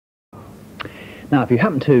Now, if you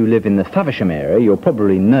happen to live in the Faversham area, you'll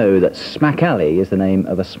probably know that Smack Alley is the name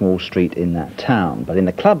of a small street in that town. But in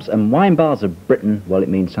the clubs and wine bars of Britain, well, it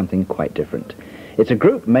means something quite different. It's a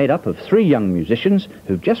group made up of 3 young musicians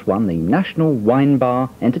who've just won the National Wine Bar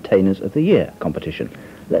Entertainers of the Year competition.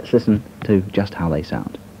 Let's listen to just how they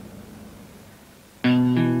sound.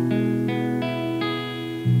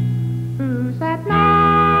 Who's that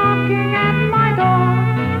knocking at my door?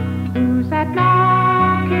 Who's that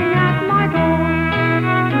knocking at my door?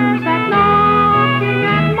 Who's that knocking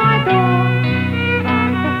at my door?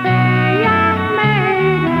 Like a fair young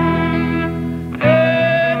maiden.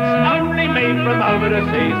 It's only me from over the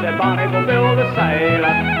sea, said Barnacle Bill the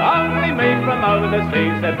sailor. Only me from over the sea,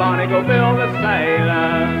 said Barnacle Bill the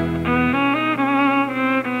sailor.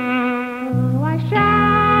 Oh, I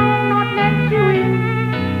shall not let you in.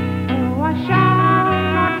 Oh, I shall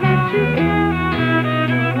not let you in.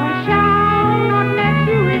 Oh, I shall not let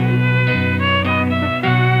you in. Like a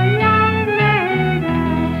fair young maiden.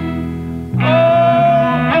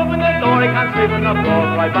 Oh, open the door, he can't sleep on the floor,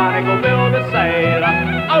 cried Barnacle Bill the sailor.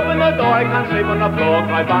 Open the door, he can't sleep on the floor,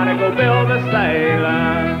 cried Barnacle Bill the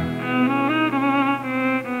sailor.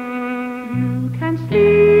 You can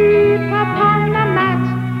sleep upon the mat.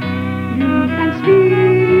 You can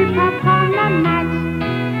sleep upon the mat.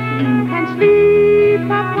 You can sleep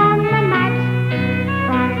upon the mat.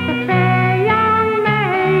 Like a fair young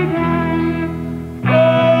maiden.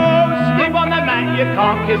 Oh, sleep on the mat, you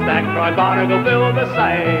can't kiss that, cried Barnacle Bill the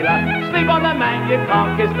sailor. Sleep on the mat, you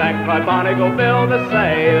can't kiss that, cried Barnacle Bill the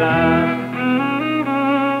sailor.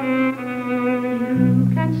 You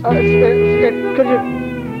can sleep. Could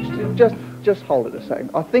you just hold it a second?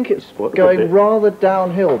 I think it's going rather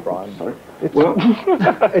downhill, Brian. Sorry. It's,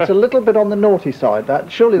 it's a little bit on the naughty side.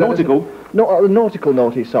 That surely that Nautical? Not the nautical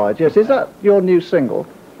naughty side. Yes. Is that your new single?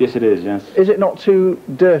 Yes, it is, yes. Is it not too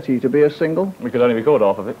dirty to be a single? We could only record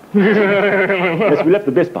half of it. Yes, we left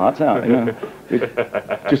the best parts out, you know. We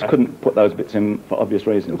just couldn't put those bits in for obvious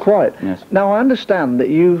reasons. Quite. Yes. Now, I understand that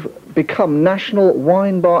you've become National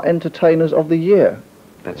Wine Bar Entertainers of the Year.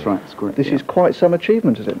 That's right, that's correct. This is quite some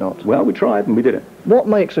achievement, is it not? Well, we tried and we did it. What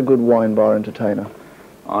makes a good wine bar entertainer?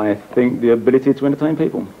 I think the ability to entertain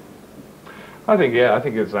people. I think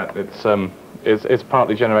it's that it's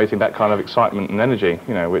partly generating that kind of excitement and energy,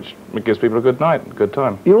 you know, which gives people a good night, a good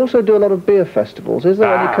time. You also do a lot of beer festivals. Is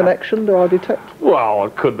there any connection, do I detect? Well,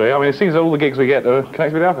 it could be. I mean, it seems all the gigs we get are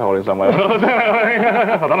connected with alcohol in some way.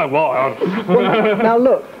 I don't know why. Well, now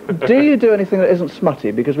look, do you do anything that isn't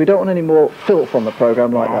smutty? Because we don't want any more filth on the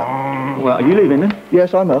programme like that. Well, are you leaving then?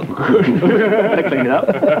 Yes, I'm up. Better clean it up.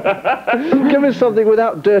 Give us something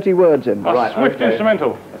without dirty words in. Swift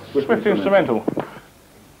instrumental. Swift instrumental.